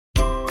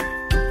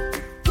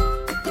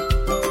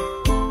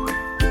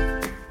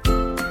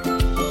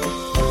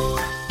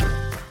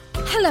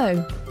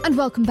Hello, and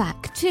welcome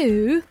back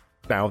to...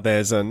 Now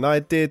there's an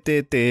idea.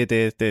 Now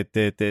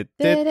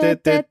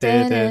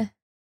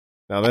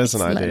there's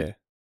an idea.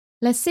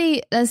 Let's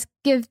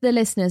give the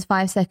listeners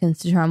 5 seconds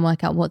to try and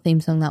work out what theme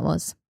song that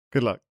was.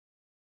 Good luck.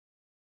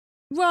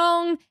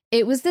 Wrong.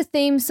 It was the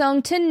theme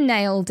song to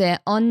Nailed It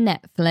on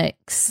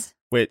Netflix.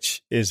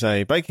 Which is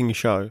a baking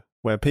show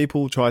where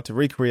people try to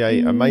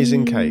recreate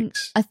amazing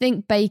cakes. I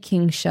think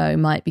baking show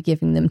might be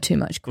giving them too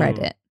much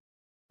credit.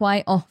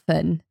 Quite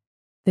often,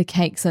 the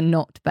cakes are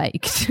not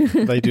baked.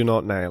 They do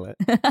not nail it.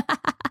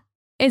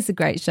 It's a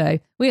great show.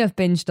 We have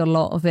binged a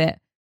lot of it.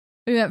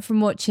 We went from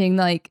watching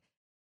like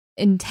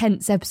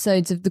intense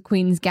episodes of The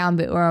Queen's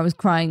Gambit where I was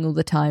crying all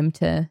the time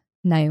to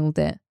Nailed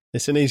It.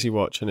 It's an easy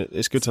watch and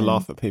it's good to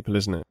laugh at people,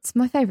 isn't it? It's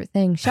my favourite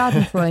thing.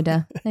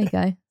 Schadenfreude. There you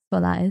go. That's what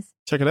that is.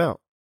 Check it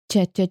out.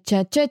 Check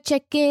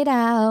it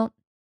out.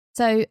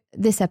 So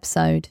this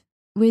episode,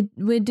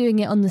 we're doing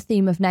it on the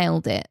theme of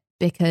Nailed It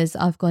because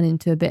I've gone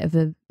into a bit of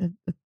a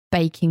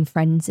baking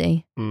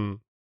frenzy. And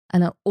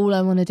all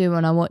I want to do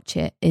when I watch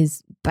it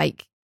is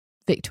bake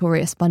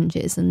Victoria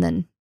sponges and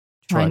then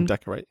try and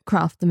decorate,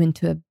 craft them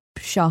into a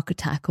shark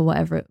attack or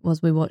whatever it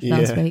was we watched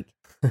last week.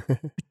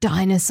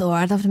 Dinosaur.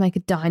 I'd love to make a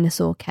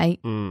dinosaur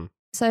cake.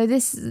 So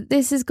this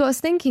has got us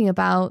thinking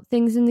about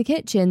things in the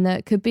kitchen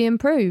that could be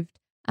improved.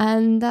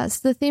 And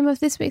that's the theme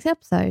of this week's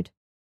episode.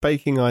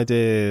 Baking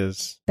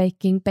ideas.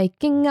 Baking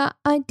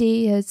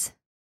ideas.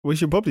 We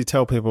should probably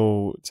tell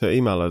people to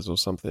email us or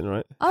something,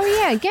 right? Oh,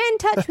 yeah. Get in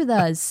touch with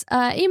us.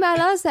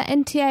 Email us at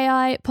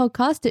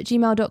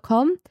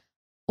ntaipodcast@gmail.com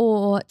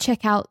or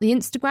check out the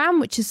Instagram,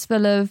 which is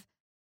full of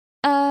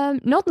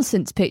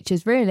nonsense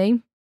pictures,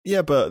 really.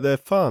 Yeah, but they're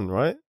fun,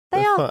 right?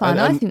 They are fun.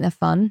 I think they're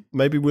fun.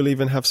 Maybe we'll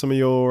even have some of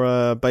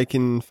your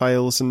baking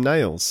fails and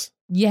nails.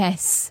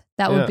 Yes,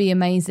 that would be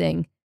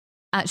amazing.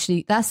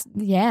 Actually,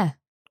 yeah.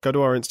 Go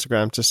to our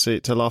Instagram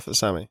to laugh at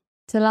Sammy.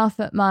 To laugh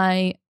at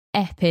my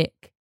epic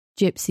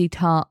gypsy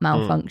tart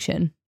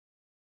malfunction.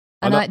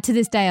 And to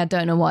this day, I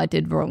don't know what I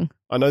did wrong.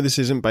 I know this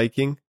isn't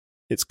baking,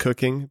 it's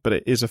cooking, but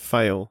it is a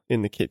fail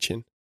in the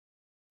kitchen.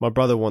 My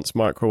brother once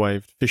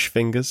microwaved fish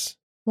fingers.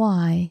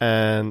 Why?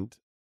 And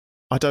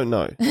I don't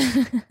know.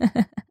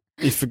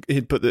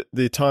 He'd put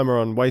the timer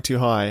on way too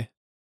high,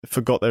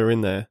 forgot they were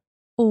in there,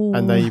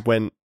 and they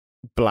went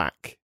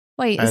black.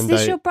 Wait, is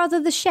this your brother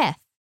the chef?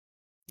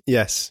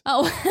 Yes.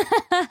 Oh.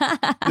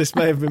 This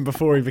may have been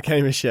before he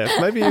became a chef.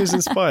 Maybe he was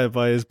inspired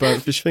by his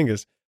burnt fish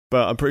fingers,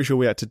 but I'm pretty sure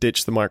we had to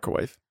ditch the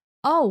microwave.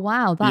 Oh,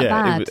 wow, that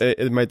bad.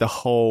 It made the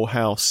whole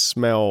house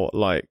smell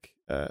like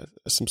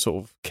some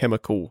sort of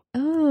chemical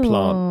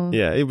plant.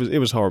 Yeah, it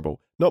was horrible.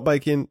 Not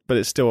baking, but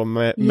it's still a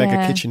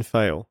mega kitchen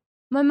fail.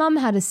 My mum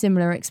had a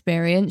similar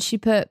experience. She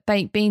put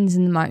baked beans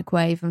in the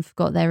microwave and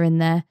forgot they were in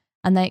there,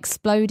 and they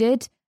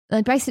exploded.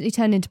 They basically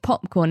turned into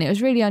popcorn. It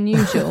was really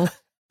unusual,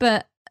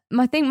 but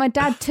I think my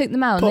dad took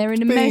them out and they were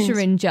in a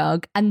measuring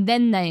jug and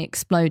then they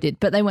exploded,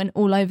 but they went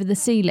all over the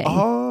ceiling.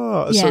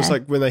 Oh, so it's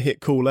like when they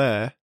hit cool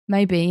air.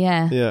 Maybe,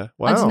 yeah. Yeah,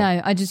 wow. I don't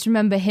know. I just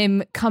remember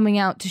him coming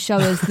out to show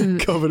us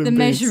the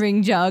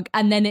measuring jug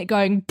and then it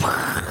going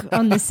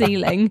on the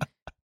ceiling.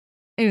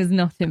 He was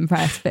not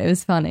impressed, but it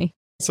was funny.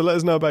 So let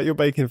us know about your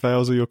baking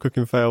fails or your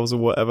cooking fails or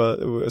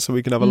whatever so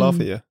we can have a laugh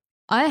at you.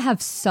 I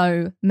have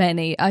so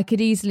many. I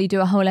could easily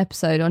do a whole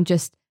episode on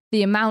just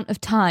the amount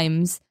of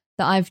times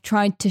that I've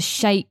tried to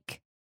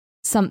shake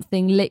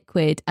something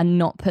liquid and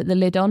not put the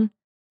lid on.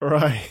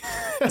 Right.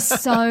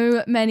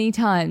 So many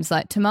times,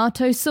 like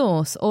tomato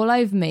sauce all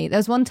over me. There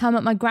was one time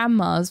at my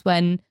grandma's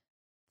when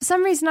for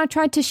some reason I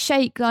tried to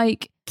shake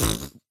like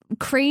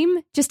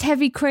cream, just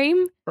heavy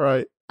cream.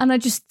 Right. And I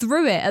just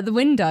threw it at the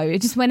window.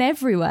 It just went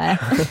everywhere.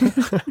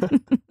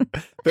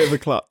 Bit of a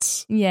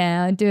klutz.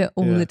 Yeah, I do it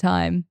all the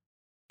time.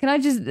 Can I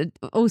just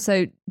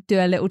also do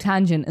a little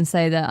tangent and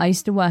say that I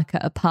used to work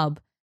at a pub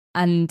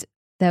and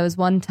there was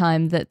one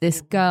time that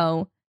this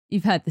girl,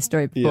 you've heard the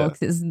story before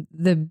because it's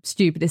the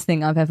stupidest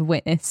thing I've ever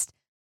witnessed.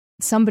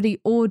 Somebody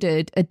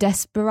ordered a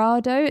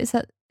Desperado. Is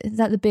that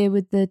the beer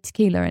with the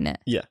tequila in it?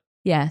 Yeah.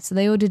 Yeah, so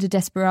they ordered a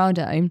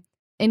Desperado.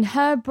 In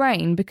her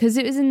brain, because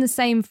it was in the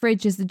same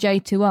fridge as the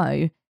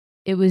J2O,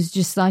 it was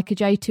just like a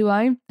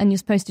J2O and you're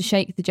supposed to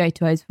shake the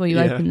J2Os before you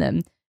open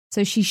them.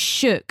 So she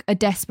shook a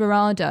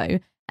Desperado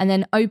and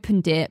then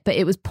opened it, but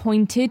it was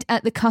pointed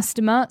at the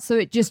customer, so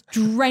it just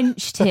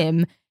drenched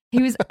him.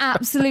 He was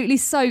absolutely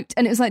soaked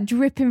and it was like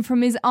dripping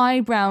from his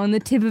eyebrow and the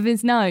tip of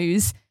his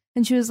nose.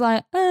 And she was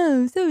like,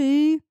 oh,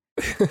 sorry.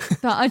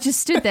 But I just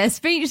stood there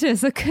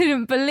speechless. I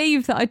couldn't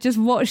believe that I just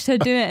watched her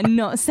do it and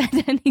not said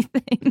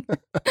anything.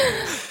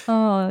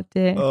 Oh,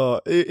 dear.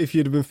 Oh, if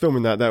you'd have been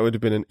filming that would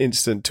have been an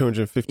instant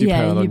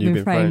 £250 on you've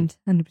been framed.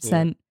 100%.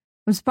 Yeah.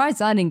 I'm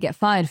surprised I didn't get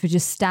fired for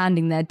just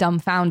standing there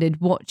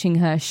dumbfounded watching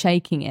her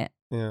shaking it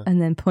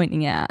and then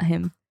pointing it at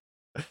him.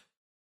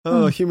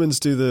 Oh, humans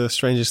do the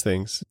strangest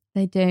things.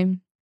 They do.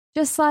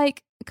 Just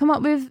like come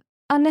up with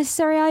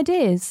unnecessary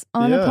ideas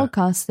on a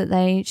podcast that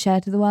they share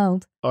to the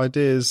world.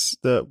 Ideas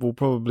that will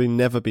probably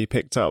never be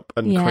picked up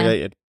and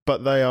created.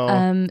 but they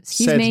are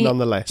said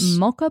nonetheless.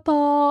 Mocha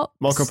Pops.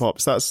 Mocha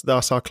Pops.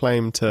 That's our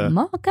claim to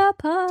Mocha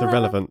Pops. To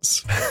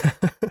relevance.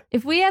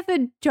 If we ever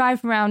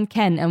drive around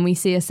Kent and we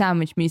see a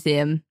sandwich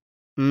museum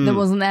that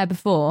wasn't there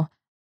before,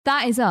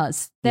 that is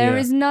us. There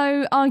is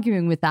no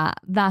arguing with that.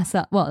 That's you.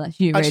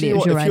 Actually, really, it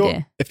was your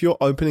idea. If you're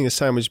opening a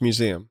sandwich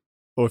museum,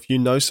 or if you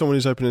know someone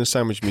who's opening a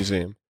sandwich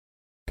museum,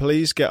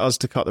 please get us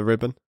to cut the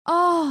ribbon.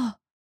 Oh,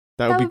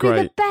 that would be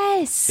great. The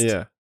best.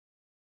 Yeah,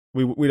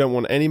 we don't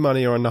want any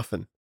money or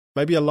nothing.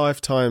 Maybe a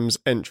lifetime's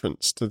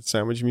entrance to the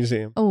sandwich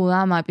museum. Oh,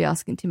 that might be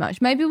asking too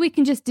much. Maybe we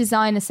can just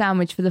design a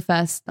sandwich for the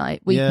first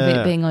week of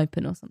it being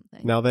open or something.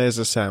 Now there's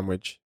a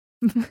sandwich.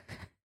 That's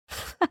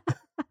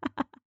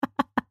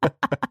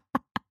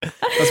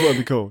what it'd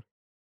be called.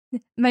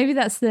 Maybe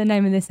that's the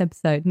name of this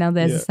episode. Now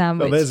there's a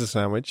sandwich. Now there's a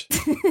sandwich.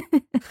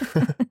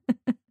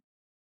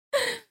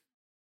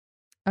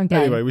 Okay.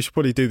 Anyway, we should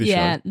probably do the show.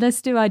 Yeah,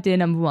 let's do idea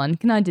number 1.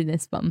 Can I do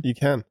this one? You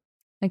can.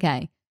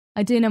 Okay.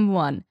 Idea number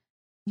 1.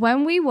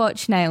 When we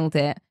watch Nailed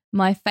It,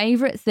 my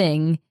favourite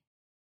thing,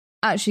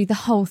 actually the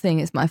whole thing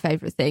is my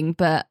favourite thing,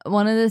 but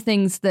one of the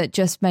things that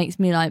just makes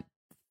me like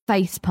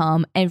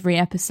facepalm every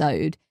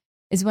episode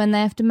is when they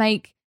have to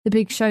make the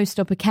big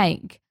showstopper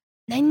cake.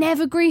 They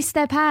never grease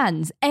their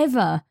pans,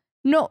 ever.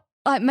 Not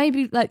like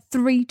maybe like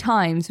 3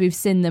 times we've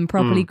seen them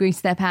properly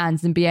grease their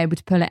pans and be able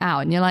to pull it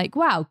out. And you're like,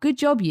 wow, good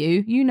job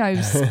you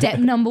know step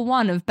number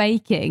 1 of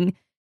baking.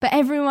 But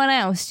everyone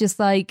else just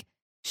like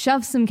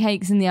shove some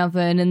cakes in the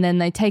oven and then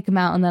they take them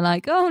out and they're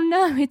like, oh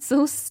no, it's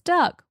all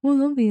stuck.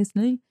 Well,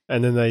 obviously.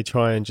 And then they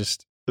try and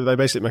they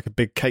basically make a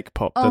big cake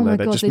pop, don't they?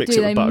 They just mix it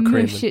with buttercream.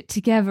 They mush it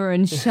together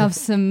and shove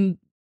some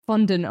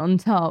fondant on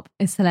top.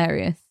 It's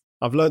hilarious.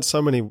 I've learned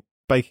so many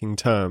baking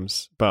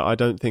terms, but I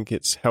don't think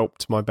it's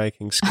helped my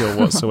baking skill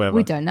whatsoever.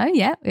 We don't know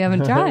yet. We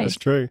haven't tried. That's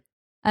true.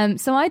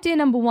 So idea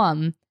number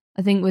 1,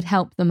 I think would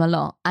help them a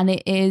lot. And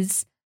it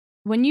is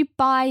when you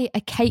buy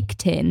a cake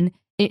tin,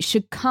 it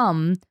should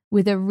come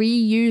with a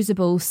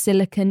reusable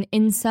silicone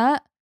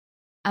insert.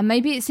 And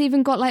maybe it's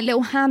even got like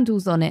little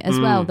handles on it as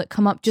well that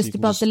come up just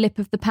above the lip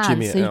of the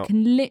pan. So you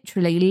can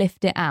literally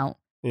lift it out.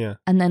 Yeah.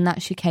 And then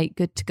that's your cake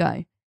good to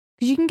go.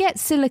 Because you can get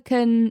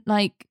silicone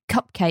like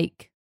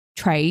cupcake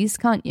trays,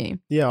 can't you?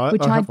 Yeah, I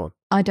have one.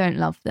 I don't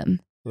love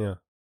them. Yeah.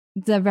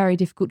 They're very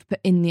difficult to put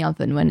in the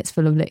oven when it's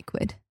full of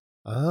liquid.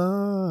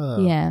 Ah.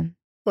 Yeah.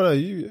 Well, no,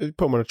 you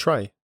put them on a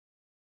tray.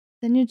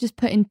 Then you're just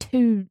putting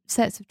 2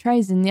 sets of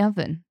trays in the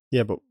oven.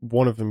 Yeah, but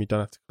one of them you don't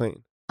have to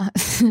clean.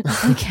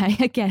 Okay,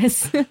 I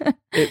guess.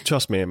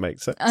 Trust me, it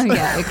makes sense.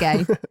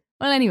 Okay.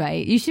 Well,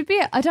 anyway, you should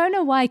be... I don't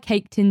know why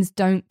cake tins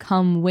don't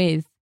come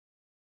with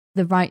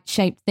the right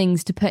shaped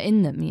things to put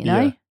in them, you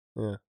know?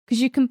 Yeah. Because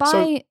you can buy...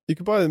 So you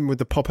can buy them with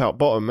the pop-out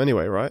bottom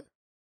anyway, right?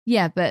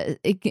 Yeah, but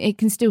it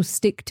can still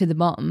stick to the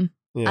bottom.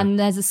 Yeah. And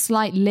there's a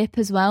slight lip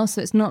as well, so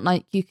it's not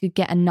like you could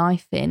get a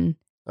knife in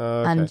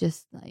and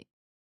just like,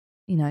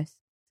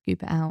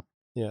 scoop it out.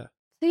 Yeah.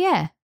 So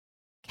yeah,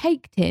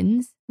 cake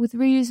tins with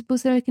reusable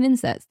silicone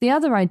inserts. The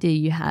other idea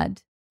you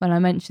had when I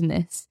mentioned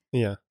this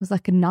was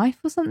like a knife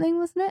or something,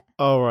 wasn't it?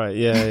 Oh, right.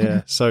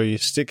 Yeah. So you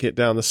stick it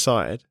down the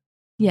side.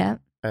 Yeah.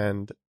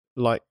 And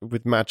like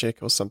with magic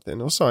or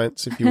something, or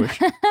science if you wish,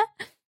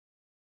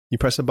 you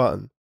press a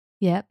button.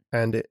 Yep.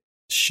 And it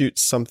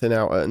shoots something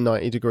out at a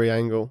 90-degree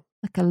angle.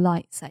 Like a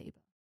lightsaber.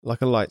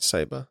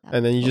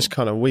 And then you just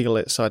kind of wiggle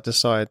it side to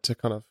side to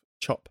kind of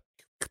chop.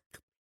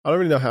 I don't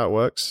really know how it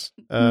works.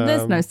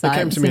 There's no science. It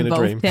came to me in a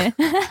dream. Here.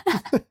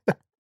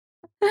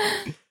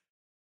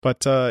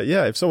 But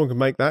if someone can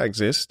make that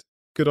exist,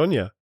 good on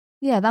you.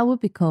 Yeah, that would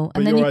be cool. But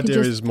and then your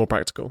idea is more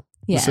practical.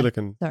 Yeah. The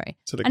silicone. Sorry.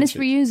 And it's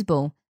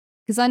reusable.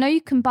 Because I know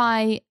you can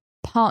buy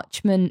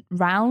parchment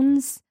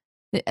rounds.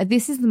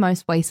 This is the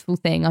most wasteful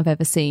thing I've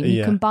ever seen.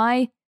 You can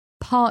buy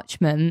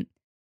parchment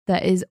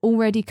that is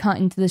already cut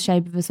into the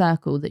shape of a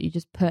circle that you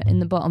just put in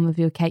the bottom of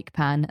your cake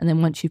pan, and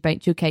then once you've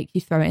baked your cake,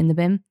 you throw it in the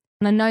bin.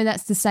 And I know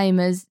that's the same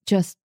as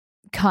just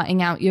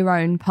cutting out your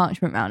own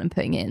parchment round and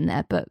putting it in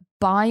there, but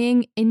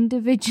buying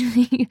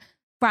individually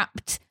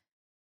wrapped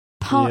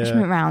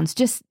parchment rounds,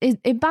 just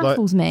it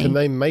baffles me. Can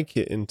they make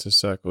it into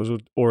circles,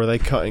 or are they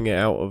cutting it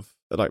out of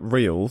like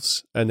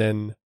reels and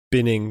then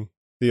binning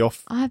the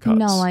off? I have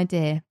no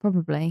idea.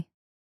 Probably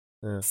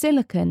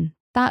silicone.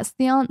 That's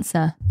the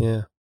answer.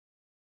 Yeah.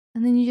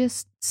 And then you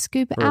just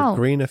scoop it for out. A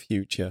greener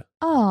future.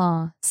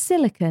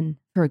 Silicone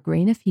for a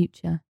greener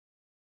future.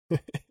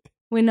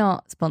 We're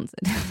not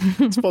sponsored.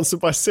 Sponsored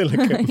by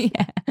silicone.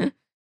 Yeah.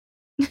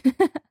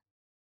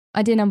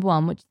 Idea number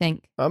 1. What do you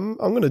think? I'm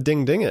going to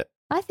ding it.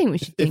 I think we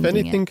should. If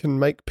anything can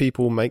make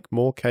people make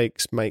more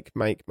cakes, make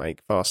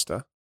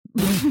faster,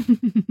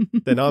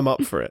 then I'm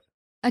up for it.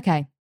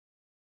 Okay,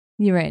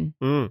 you're in.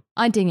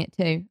 I ding it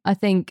too. I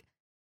think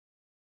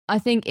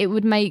it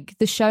would make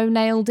the show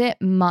Nailed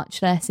It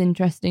much less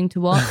interesting to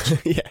watch.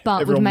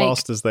 But everyone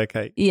masters their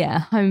cake. Yeah,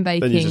 home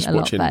baking a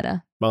lot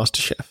better.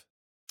 MasterChef,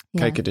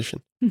 Cake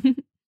Edition.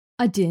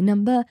 Idea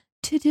number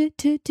 2.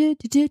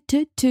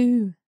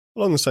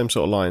 Along the same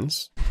sort of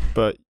lines,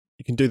 but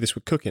you can do this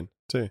with cooking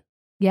too.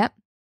 Yep.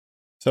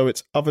 So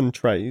it's oven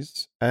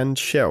trays and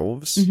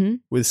shelves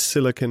with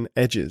silicone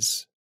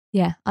edges.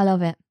 Yeah, I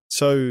love it.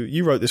 So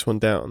you wrote this one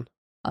down.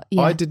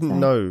 Yeah, I didn't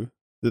know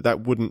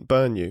that wouldn't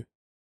burn you.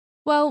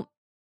 Well...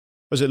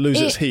 Does it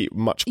lose its heat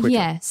much quicker?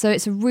 Yeah, so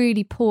it's a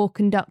really poor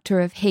conductor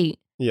of heat.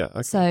 Yeah,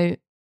 okay. So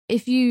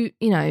if you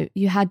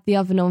had the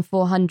oven on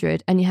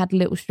 400 and you had a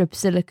little strip of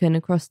silicone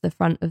across the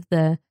front of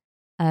the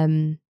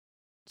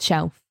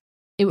shelf,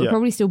 it would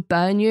probably still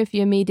burn you if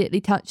you immediately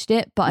touched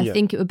it, but I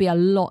think it would be a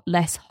lot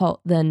less hot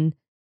than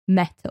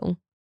metal.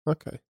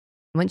 Okay.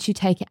 Once you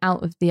take it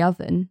out of the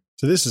oven.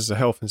 So this is a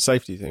health and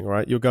safety thing,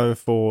 right? You're going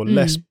for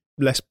less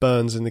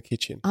burns in the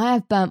kitchen. I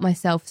have burnt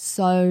myself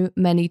so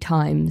many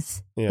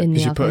times in the oven.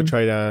 Because you put a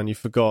tray down, you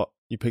forgot,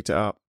 you picked it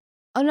up.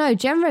 Oh no,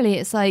 generally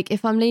it's like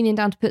if I'm leaning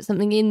down to put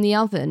something in the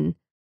oven,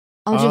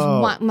 I'll just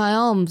whack my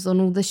arms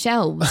on all the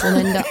shelves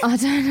and end up, I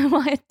don't know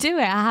why I do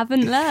it. I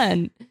haven't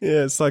learned.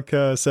 Yeah, it's like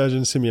a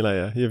Surgeon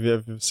Simulator. Have you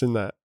ever seen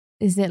that?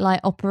 Is it like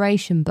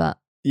Operation but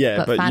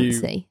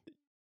fancy?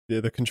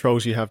 The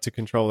controls you have to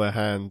control their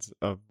hands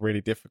are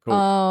really difficult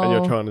and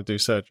you're trying to do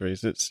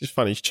surgeries. It's just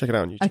funny. You should check it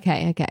out on YouTube.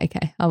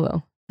 Okay. I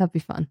will. That'd be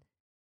fun.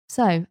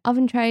 So,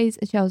 oven trays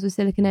and shelves with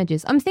silicone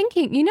edges. I'm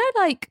thinking,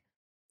 like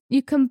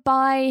you can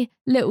buy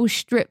little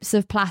strips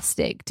of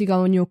plastic to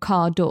go on your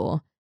car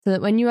door so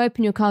that when you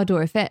open your car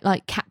door, if it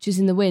like catches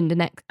in the wind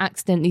and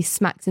accidentally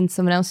smacks into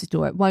someone else's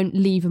door, it won't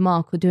leave a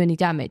mark or do any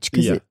damage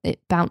because it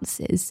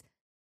bounces.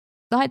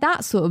 Like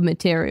that sort of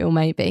material,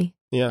 maybe.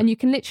 Yeah. And you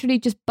can literally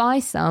just buy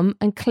some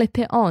and clip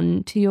it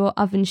on to your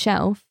oven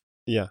shelf.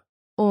 Yeah.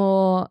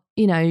 Or,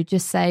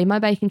 just say my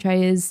baking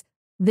tray is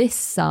this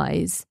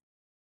size.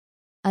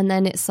 And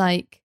then it's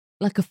like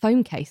a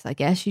phone case, I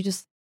guess. You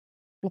just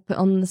flop it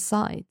on the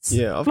sides.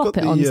 Yeah. Flop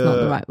it on is not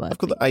the right word. I've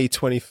got the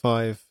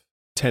A25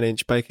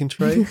 10-inch baking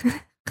tray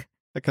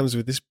that comes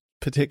with this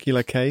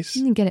particular case.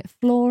 You can get it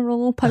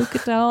floral, polka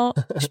dot,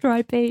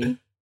 stripy.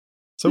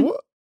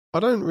 So I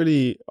don't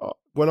really...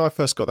 When I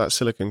first got that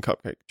silicone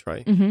cupcake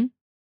tray...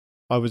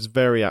 I was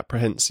very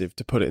apprehensive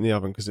to put it in the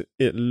oven because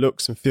it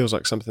looks and feels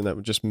like something that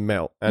would just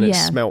melt, and it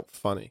smelt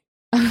funny.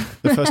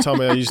 The first time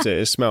I used it,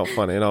 it smelt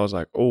funny, and I was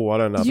like, "Oh, I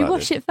don't know." Did you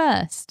wash it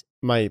first?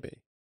 Maybe.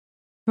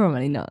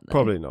 Probably not. Though.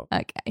 Probably not.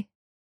 Okay.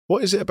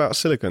 What is it about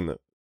silicone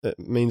that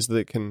means that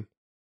it can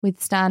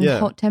withstand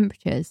hot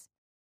temperatures?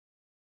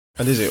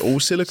 And is it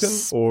all silicone,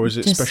 or is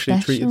it specially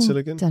treated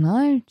silicone? Don't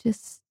know.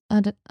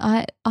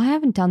 I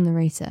haven't done the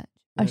research.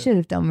 Yeah. I should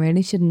have done,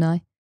 really, shouldn't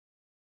I?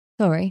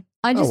 Sorry.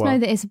 I just know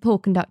that it's a poor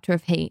conductor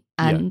of heat,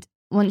 and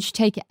once you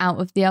take it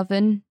out of the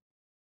oven,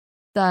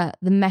 the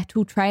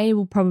metal tray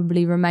will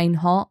probably remain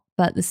hot,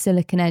 but the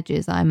silicone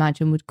edges, I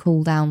imagine, would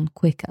cool down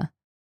quicker.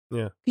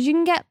 Yeah. Because you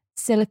can get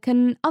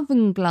silicone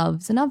oven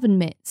gloves and oven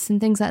mitts and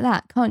things like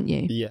that, can't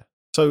you? Yeah.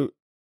 So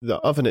the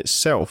oven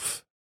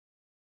itself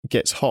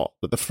gets hot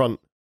at the front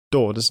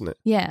door, doesn't it?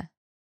 Yeah.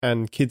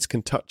 And kids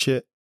can touch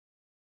it,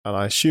 and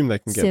I assume they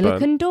can get burnt.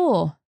 Silicone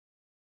door.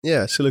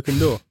 Yeah, silicone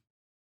door.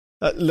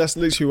 That's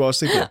literally what I was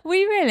thinking.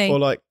 We really? Or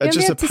like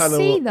just a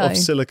panel of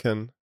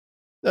silicone.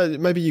 No,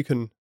 maybe you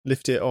can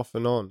lift it off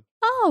and on.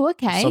 Oh,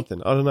 okay.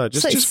 Something. I don't know.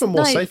 Just for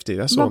more safety.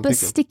 That's what I'm thinking.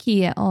 Rubber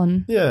sticky it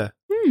on. Yeah.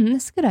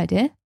 That's a good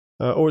idea.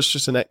 Or it's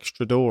just an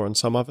extra door on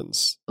some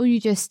ovens. Or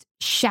you just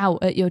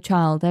shout at your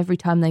child every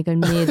time they go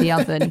near the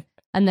oven,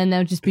 and then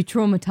they'll just be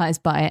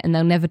traumatized by it and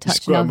they'll never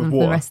touch an oven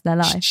for the rest of their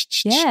life.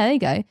 Yeah, there you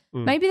go.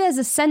 Maybe there's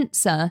a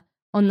sensor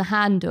on the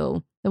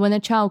handle that when a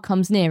child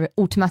comes near, it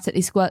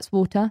automatically squirts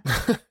water.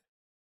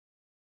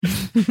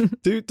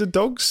 Do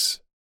dogs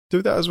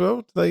do that as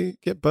well? Do they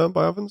get burnt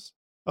by ovens?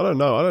 I don't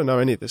know. I don't know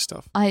any of this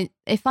stuff.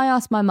 If I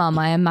ask my mum,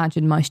 I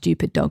imagine my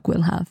stupid dog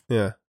will have.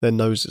 Yeah, their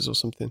noses or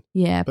something.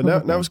 Yeah, but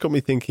now it's got me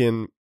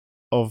thinking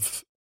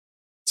of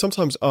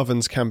sometimes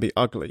ovens can be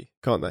ugly,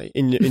 can't they?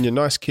 In your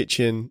nice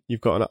kitchen, you've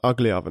got an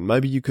ugly oven.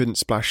 Maybe you couldn't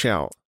splash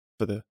out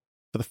for the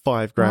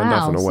 $5,000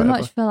 oven or whatever.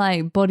 So much for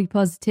like body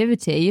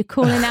positivity. You're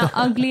calling out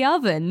ugly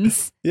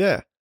ovens.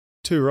 Yeah,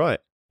 too right.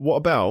 What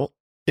about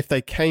if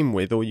they came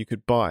with, or you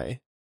could buy,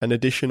 an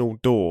additional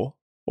door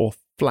or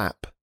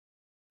flap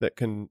that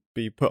can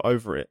be put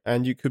over it,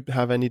 and you could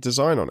have any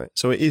design on it.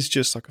 So it is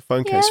just like a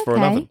phone case for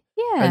an oven.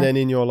 Yeah. And then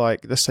in your,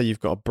 like, let's say you've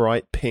got a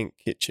bright pink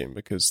kitchen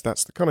because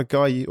that's the kind of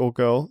guy or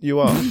girl you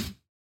are.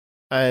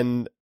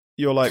 And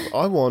you're like,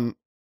 I want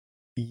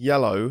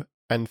yellow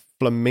and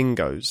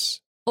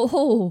flamingos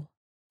on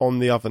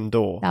the oven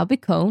door. That'd be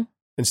cool.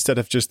 Instead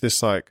of just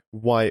this like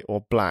white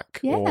or black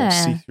or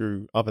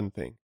see-through oven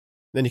thing.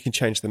 Then you can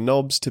change the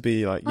knobs to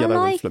be like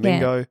yellow and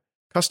flamingo.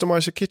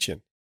 Customize your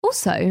kitchen.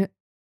 Also,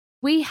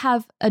 we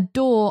have a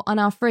door on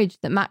our fridge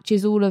that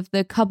matches all of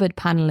the cupboard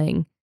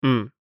paneling.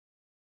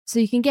 So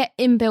you can get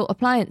inbuilt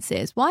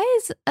appliances. Why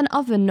is an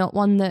oven not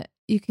one that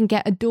you can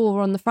get a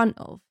door on the front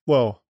of?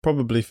 Well,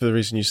 probably for the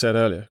reason you said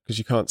earlier, because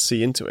you can't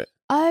see into it.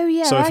 Oh,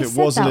 yeah. So if it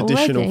was an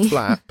additional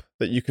flap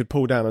that you could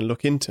pull down and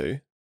look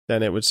into,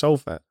 then it would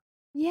solve that.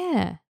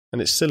 Yeah.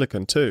 And it's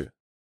silicone too.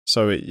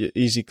 So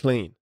easy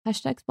clean.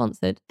 Hashtag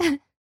sponsored.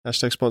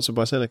 Hashtag sponsored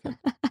by silicone.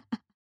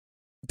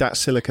 That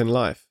silicone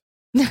life.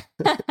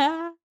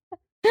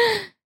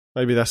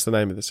 Maybe that's the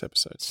name of this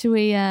episode. Should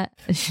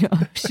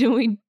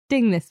we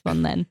ding this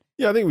one then?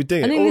 Yeah, I think we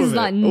ding it. I think there's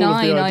like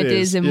 9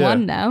 ideas in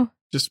one now.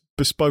 Just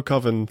bespoke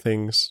oven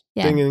things.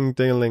 Yeah.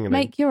 Ding-a-ling-a-ling.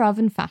 Make your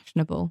oven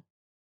fashionable.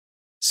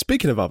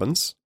 Speaking of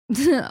ovens.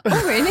 Oh,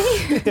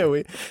 really?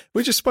 Yeah,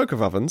 we just spoke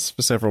of ovens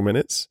for several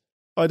minutes.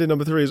 Idea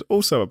number 3 is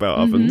also about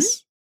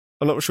ovens.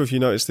 I'm not sure if you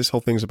noticed this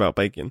whole thing's about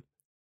baking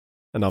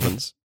and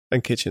ovens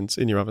and kitchens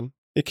in your oven.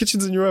 Yeah,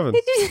 kitchens in your oven.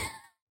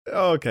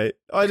 Oh, okay.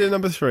 Idea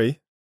number 3.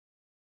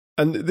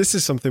 And this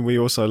is something we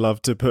also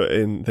love to put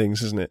in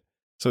things, isn't it?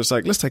 So it's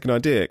like, let's take an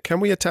idea. Can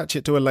we attach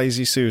it to a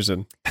Lazy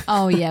Susan?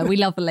 Oh, yeah. We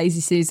love a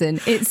Lazy Susan.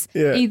 It's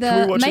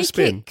either make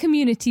it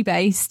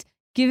community-based,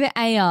 give it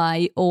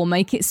AI, or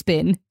make it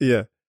spin.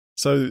 Yeah.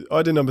 So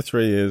idea number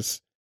 3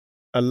 is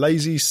a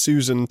Lazy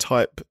Susan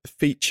type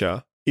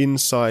feature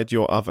inside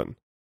your oven.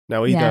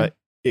 Now, either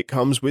it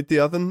comes with the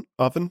oven,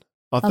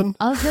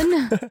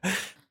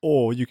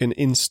 or you can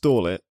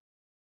install it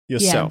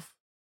yourself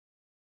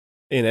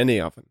in any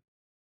oven.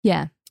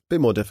 Yeah. Bit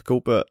more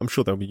difficult, but I'm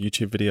sure there'll be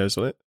YouTube videos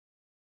on it.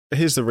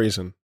 Here's the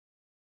reason.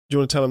 Do you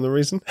want to tell them the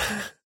reason?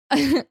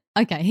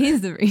 Okay, here's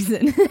the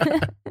reason.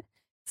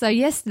 So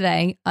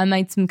yesterday I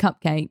made some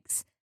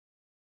cupcakes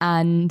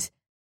and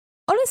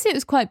honestly it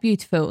was quite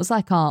beautiful. It was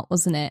like art,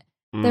 wasn't it?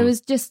 There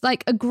was just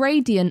like a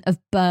gradient of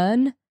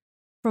burn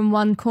from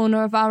one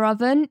corner of our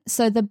oven.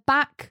 So the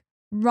back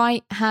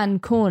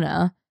right-hand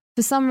corner,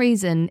 for some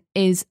reason,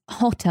 is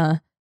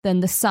hotter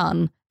than the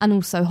sun and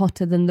also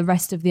hotter than the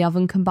rest of the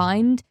oven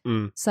combined.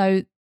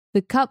 So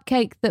the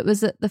cupcake that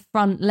was at the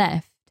front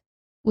left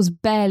was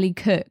barely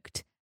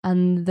cooked,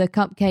 and the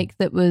cupcake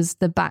that was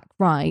the back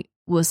right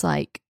was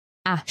like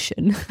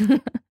ashen.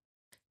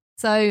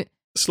 So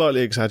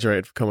slightly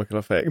exaggerated for comical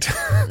effect.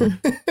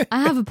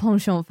 I have a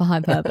penchant for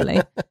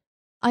hyperbole.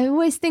 I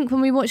always think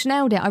when we watch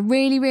Nailed It, I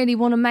really, really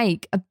want to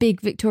make a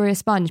big Victoria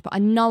sponge, but I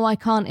know I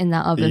can't in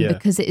that oven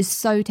because it is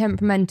so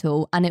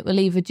temperamental, and it will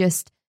either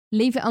just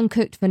leave it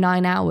uncooked for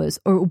 9 hours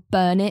or it will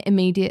burn it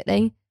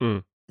immediately.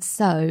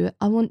 So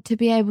I want to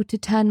be able to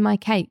turn my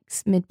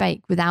cakes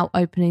mid-bake without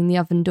opening the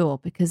oven door,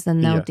 because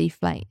then they'll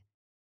deflate.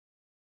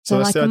 So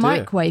like a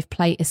microwave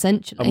plate,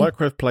 essentially. A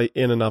microwave plate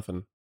in an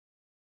oven.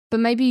 But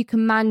maybe you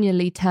can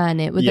manually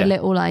turn it with a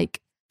little like...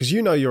 Because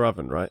you know your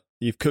oven, right?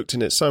 You've cooked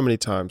in it so many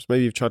times.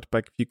 Maybe you've tried to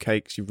bake a few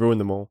cakes, you've ruined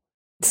them all.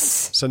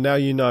 So now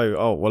you know,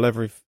 oh, well,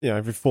 every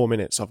 4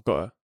 minutes I've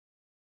got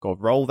to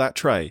roll that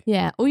tray.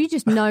 Yeah, or you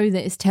just know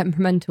that it's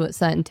temperamental at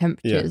certain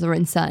temperatures or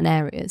in certain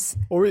areas.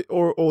 Or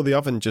the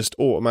oven just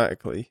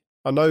automatically.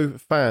 I know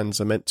fans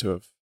are meant to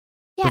have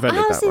prevented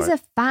that, ours is a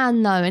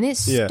fan though, and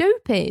it's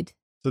stupid.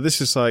 So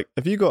this is like,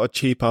 have you got a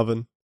cheap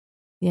oven?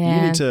 Yeah.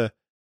 You need to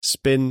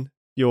spin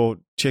your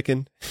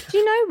chicken. Do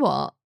you know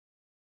what?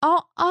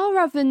 Are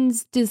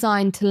ovens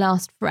designed to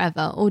last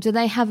forever, or do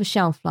they have a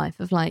shelf life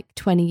of like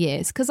 20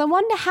 years? Because I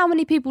wonder how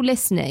many people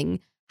listening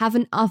have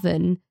an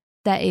oven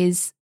that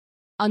is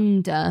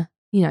under,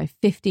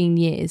 15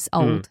 years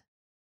old.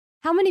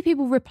 How many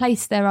people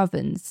replace their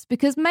ovens?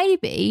 Because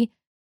maybe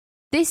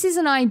this is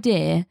an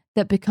idea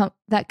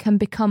that can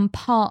become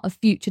part of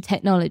future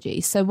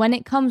technology. So when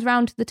it comes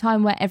round to the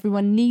time where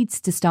everyone needs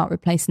to start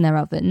replacing their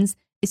ovens,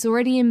 it's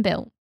already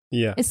inbuilt.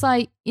 Yeah. It's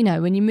like,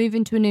 when you move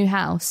into a new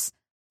house,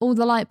 all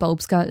the light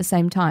bulbs go at the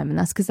same time, and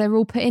that's because they're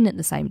all put in at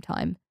the same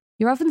time.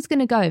 Your oven's going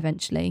to go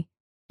eventually.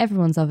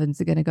 Everyone's ovens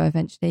are going to go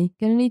eventually.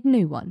 Going to need a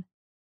new one.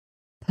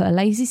 Put a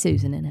Lazy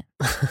Susan in it.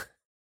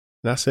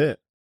 That's it.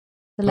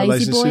 The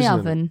Lazy Boy Susan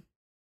oven.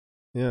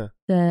 Yeah.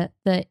 The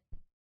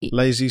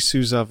Lazy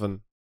Suze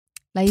oven.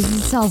 Lazy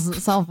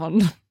Suze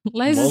oven.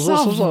 Lazy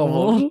Suze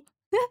oven.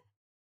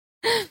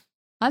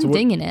 I'm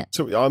dinging it.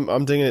 So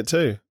I'm dinging it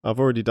too. I've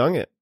already done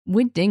it.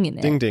 We're dinging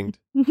it. Ding dinged.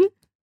 What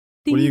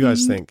do you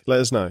guys think? Let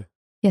us know.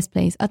 Yes,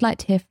 please. I'd like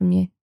to hear from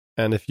you.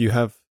 And if you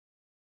have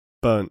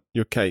burnt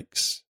your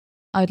cakes,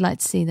 I would like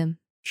to see them.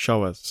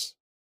 Show us.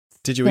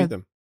 Did you eat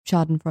them?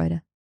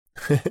 Schadenfreude.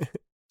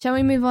 Shall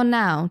we move on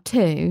now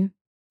to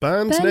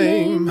Band's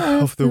name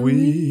of the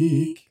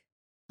week?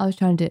 I was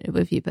trying to do it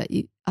with you, but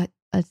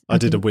I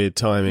did a weird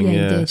timing.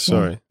 Yeah,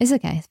 sorry. Yeah. It's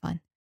okay. It's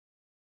fine.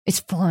 It's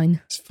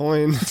fine. It's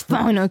fine. It's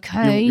fine.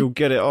 Okay. You'll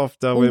get it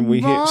after when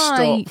we hit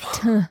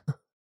stop.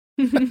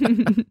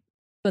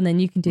 But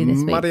then you can do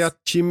this week.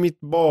 Mariachi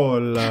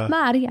meatball.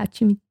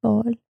 Mariachi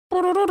meatball. I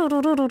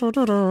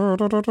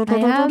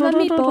am a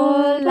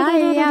meatball. I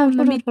am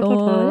a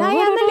meatball. I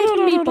am a little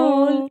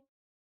meatball.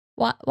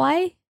 What?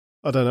 Why?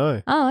 I don't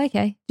know. Oh,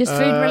 okay. Just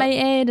food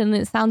related, and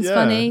it sounds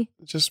funny.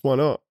 Just why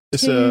not?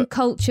 It's two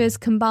cultures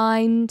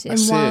combined in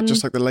one. It,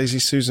 just like the Lazy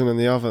Susan and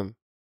the oven.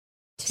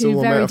 Two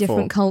very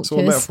different cultures. It's all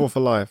a metaphor for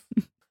life.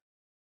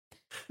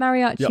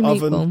 Mariachi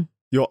meatball.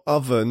 Your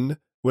oven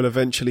will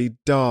eventually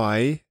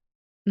die.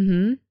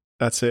 Mm-hmm.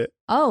 That's it.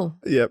 Oh.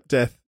 Yep,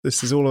 death.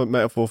 This is all a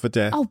metaphor for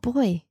death. Oh,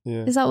 boy.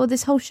 Yeah. Is that what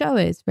this whole show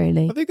is,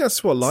 really? I think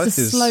that's what life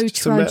is. Slow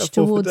trudge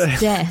towards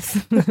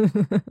death.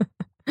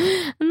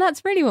 And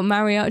that's really what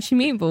Mariachi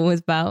meatball was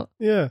about.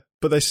 Yeah.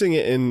 But they sing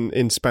it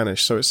in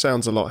Spanish, so it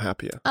sounds a lot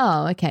happier.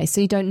 Oh, okay. So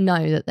you don't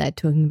know that they're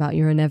talking about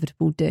your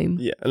inevitable doom.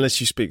 Yeah,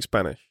 unless you speak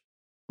Spanish.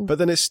 but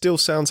then it still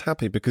sounds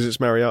happy because it's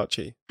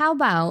mariachi. How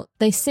about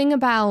they sing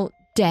about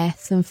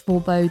death and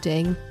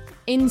foreboding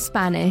in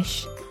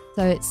Spanish,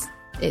 so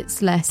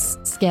it's less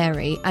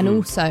scary, and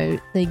also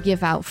they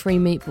give out free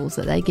meatballs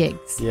at their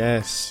gigs.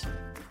 Yes.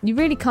 You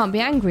really can't be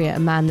angry at a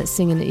man that's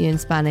singing at you in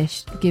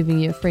Spanish, giving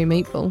you a free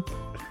meatball.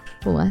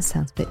 Oh, that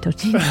sounds a bit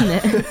dodgy,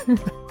 doesn't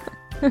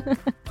it?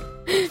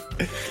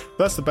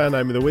 That's the band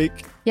name of the week.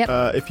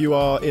 Yep. If you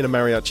are in a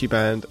mariachi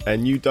band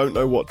and you don't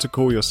know what to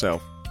call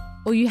yourself,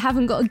 or you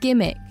haven't got a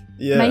gimmick,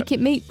 make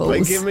it meatballs.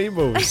 Make it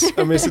meatballs.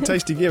 I mean, it's a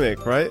tasty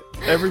gimmick, right?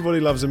 Everybody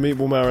loves a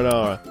meatball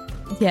marinara.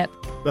 Yep.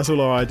 That's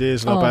all our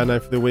ideas and our band name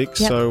for the week.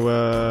 Yep. So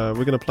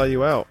we're going to play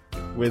you out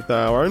with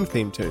our own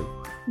theme tune.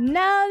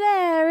 Now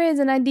there is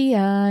an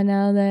idea.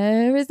 Now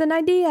there is an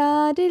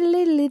idea.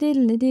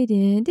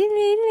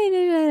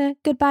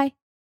 Goodbye.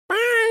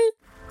 Bye.